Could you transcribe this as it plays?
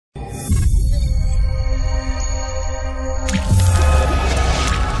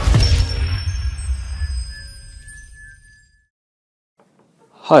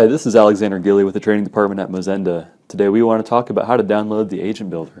Hi, this is Alexander Gilly with the Training Department at Mozenda. Today we want to talk about how to download the Agent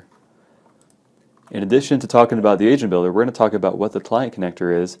Builder. In addition to talking about the Agent Builder, we're going to talk about what the client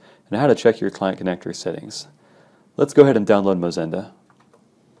connector is and how to check your client connector settings. Let's go ahead and download Mozenda.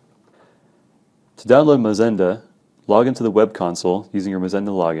 To download Mozenda, log into the web console using your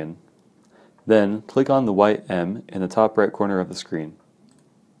Mozenda login. Then click on the white M in the top right corner of the screen.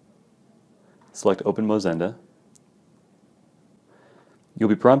 Select Open Mozenda. You'll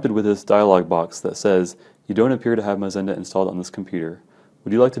be prompted with this dialog box that says, "You don't appear to have Mozenda installed on this computer.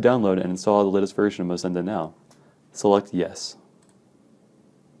 Would you like to download and install the latest version of Mozenda now?" Select Yes.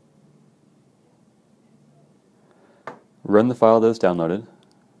 Run the file that is downloaded.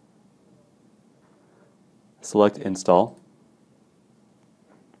 Select Install.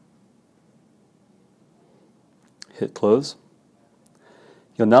 Hit Close.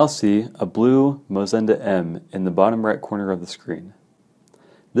 You'll now see a blue Mozenda M in the bottom right corner of the screen.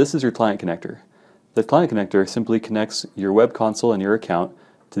 This is your client connector. The client connector simply connects your web console and your account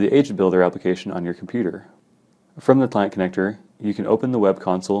to the Agent Builder application on your computer. From the client connector, you can open the web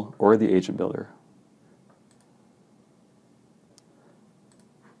console or the Agent Builder.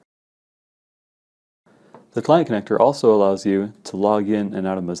 The client connector also allows you to log in and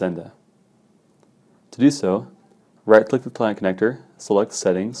out of Mozenda. To do so, right-click the client connector, select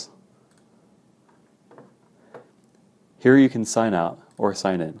Settings. Here you can sign out or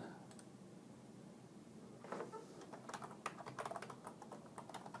sign in.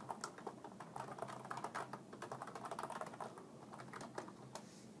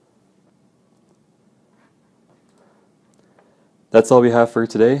 That's all we have for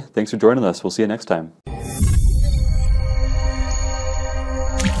today. Thanks for joining us. We'll see you next time.